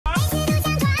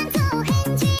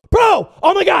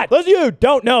Oh my God. Those of you who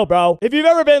don't know, bro, if you've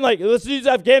ever been like, let's use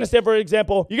Afghanistan for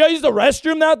example. You guys use the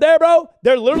restroom out there, bro.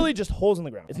 They're literally just holes in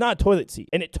the ground. It's not a toilet seat.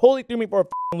 And it totally threw me for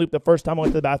a loop the first time I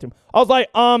went to the bathroom. I was like,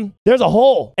 there's a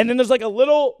hole. And then there's like a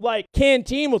little like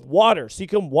canteen with water so you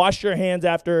can wash your hands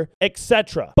after,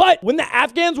 etc. But when the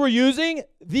Afghans were using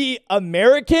the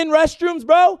American restrooms,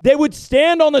 bro, they would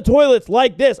stand on the toilets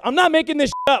like this. I'm not making this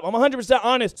shit up. I'm 100%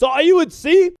 honest. So all you would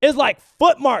see is like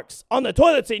foot marks on the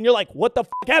toilet seat. And you're like, what the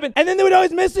happened? And then they would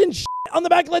always missing shit on the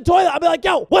back of the toilet. I'd be like,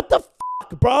 yo, what the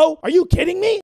bro? Are you kidding me?